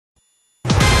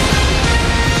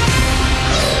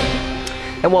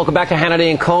And welcome back to Hannity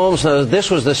and Combs.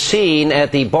 This was the scene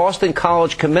at the Boston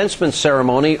College commencement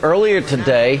ceremony earlier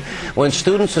today when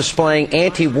students displaying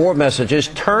anti-war messages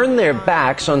turned their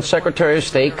backs on Secretary of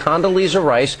State Condoleezza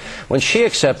Rice when she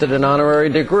accepted an honorary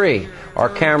degree. Our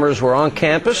cameras were on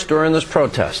campus during this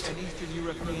protest.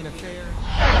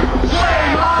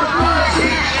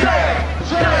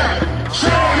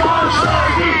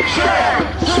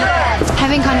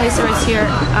 Having Condoleezza Rice here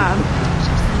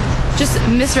just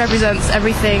misrepresents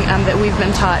everything that we've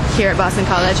been taught here at Boston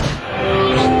College.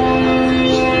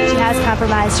 She has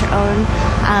compromised her own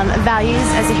values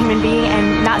as a human being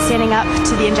and not standing up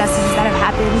to the injustices that have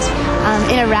happened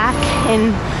in Iraq, in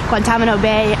Guantanamo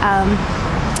Bay.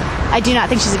 I do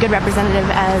not think she's a good representative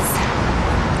as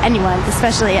anyone,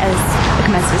 especially as a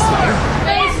commencement student.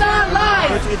 Based on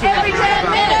lies, every 10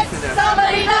 minutes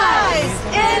somebody dies.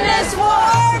 In this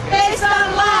war, based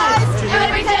on lies,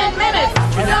 every 10 minutes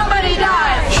somebody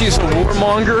dies. She's a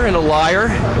warmonger and a liar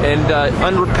and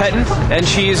unrepentant, and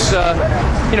she's,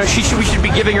 we should be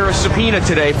giving her a subpoena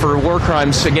today for war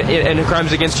crimes and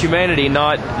crimes against humanity,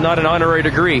 not an honorary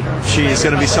degree. She's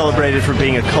going to be celebrated for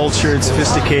being a cultured,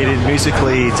 sophisticated,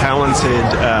 musically talented,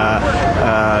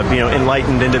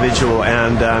 enlightened individual,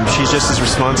 and she's just as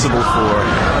responsible for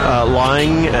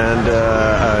lying and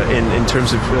in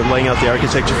terms of laying out the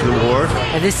architecture for the war.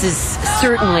 This is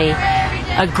certainly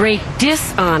a great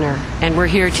dishonor, and we're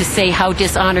here to say how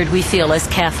dishonored we feel as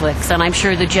Catholics, and I'm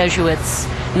sure the Jesuits,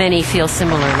 many feel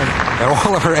similarly.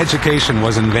 All of her education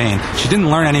was in vain. She didn't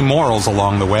learn any morals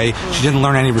along the way. She didn't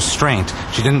learn any restraint.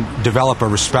 She didn't develop a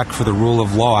respect for the rule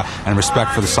of law and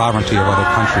respect for the sovereignty of other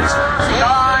countries.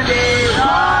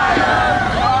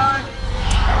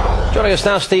 Joining us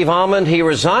now, Prof Almond. He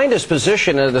resigned his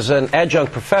position as an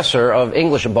adjunct professor of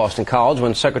English at Boston College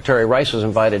when Secretary Rice was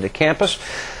invited to campus.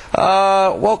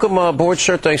 Welcome aboard,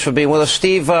 sir. Thanks for being with us.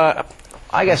 Steve, I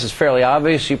guess it's fairly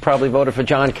obvious you probably voted for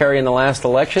John Kerry in the last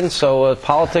election, so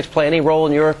politics play any role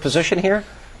in your position here?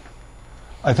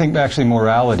 I think actually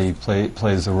morality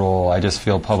plays a role. I just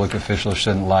feel public officials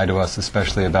shouldn't lie to us,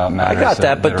 especially about matters I got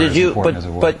that, but did you?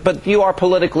 But you are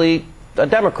politically a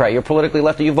Democrat. You're politically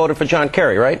left. You voted for John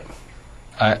Kerry, right?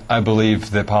 I believe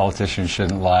that politicians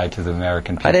shouldn't lie to the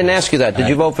American people. I didn't ask you that. Did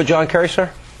you vote for John Kerry,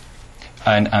 sir?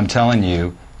 I'm telling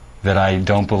you that I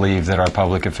don't believe that our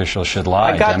public officials should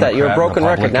lie. I got that. You're a broken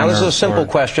record. Now, this is a simple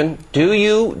question. Did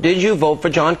you vote for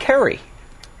John Kerry?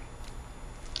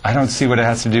 I don't see what it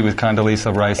has to do with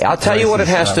Condoleezza Rice. I'll tell you what it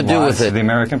has to do with it. The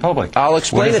American public. I'll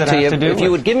explain it to you. If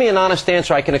you would give me an honest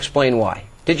answer, I can explain why.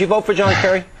 Did you vote for John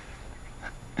Kerry?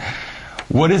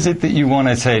 What is it that you want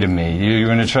to say to me? You're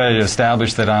going to try to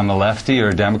establish that I'm a lefty or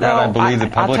a Democrat? No, I believe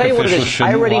that public officials shouldn't lie.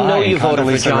 I already know you voted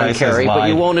for John Kerry, but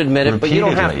you won't admit it. But you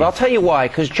don't have to. I'll tell you why.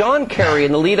 Because John Kerry,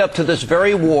 in the lead up to this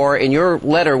very war, in your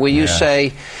letter where you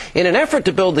say, in an effort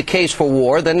to build the case for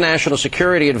war, then National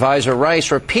Security Advisor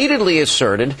Rice repeatedly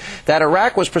asserted that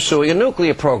Iraq was pursuing a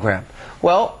nuclear program.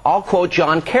 Well, I'll quote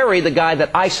John Kerry, the guy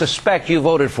that I suspect you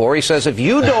voted for. He says, if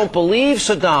you don't believe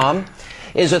Saddam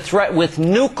is a threat with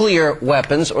nuclear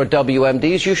weapons, or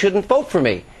WMDs, you shouldn't vote for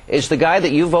me. Is the guy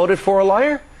that you voted for a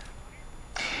liar?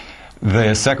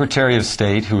 The Secretary of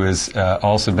State, who has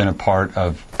also been a part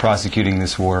of prosecuting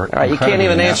this war. All right, you can't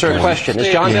even answer a question.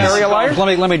 Is John Kerry a liar?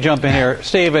 Let me jump in here.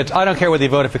 Steve, I don't care whether you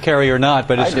voted for Kerry or not,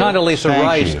 but it's Condoleezza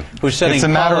Rice who's setting policy. It's a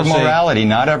matter of morality.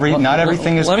 Not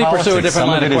everything is politics. Let me pursue a different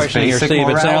line of questioning here, Steve.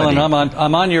 It's Alan.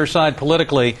 I'm on your side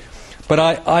politically. But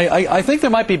I think there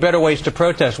might be better ways to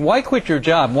protest. Why quit your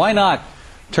job? Why not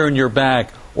turn your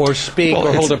back or speak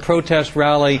or hold a protest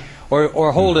rally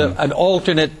or hold an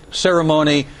alternate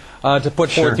ceremony to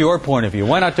put forth your point of view?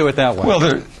 Why not do it that way?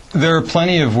 Well, there are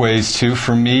plenty of ways to.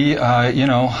 For me,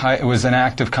 it was an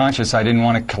act of conscience. I didn't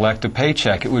want to collect a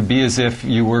paycheck. It would be as if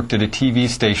you worked at a TV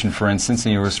station, for instance,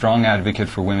 and you were a strong advocate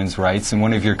for women's rights, and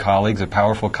one of your colleagues, a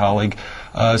powerful colleague,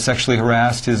 sexually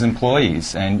harassed his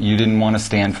employees, and you didn't want to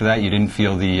stand for that. You didn't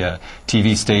feel the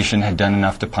TV station had done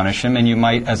enough to punish him, and you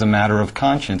might, as a matter of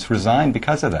conscience, resign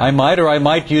because of that. I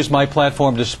might use my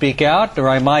platform to speak out, or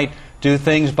I might do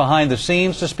things behind the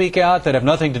scenes to speak out that have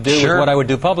nothing to do with what I would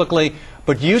do publicly.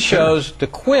 But you chose to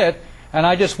quit, and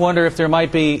I just wonder if there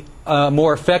might be a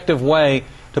more effective way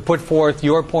to put forth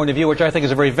your point of view, which I think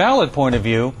is a very valid point of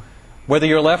view. Whether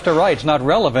you're left or right, it's not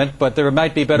relevant, but there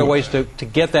might be better ways to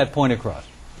get that point across.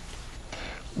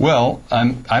 Well,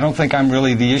 I don't think I'm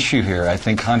really the issue here. I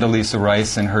think Condoleezza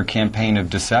Rice and her campaign of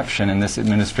deception and this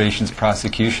administration's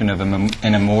prosecution of an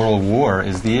immoral war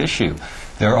is the issue.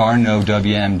 There are no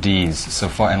WMDs so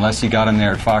far, unless you got them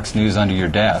there at Fox News under your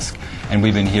desk. And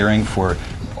we've been hearing for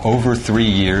over 3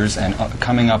 years and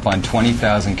coming up on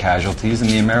 20,000 casualties, and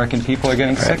the American people are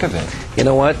getting sick of it. You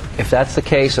know what? If that's the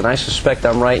case, and I suspect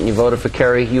I'm right, and you voted for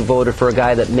Kerry, you voted for a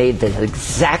guy that made the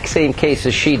exact same case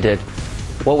as she did,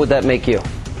 what would that make you?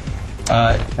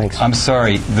 Thanks. I'm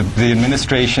sorry. The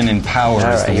administration in power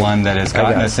is the one that has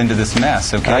gotten us into this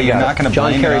mess. Okay, you're not going to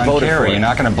blame it on Kerry. You're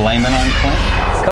not going to blame it on Clinton.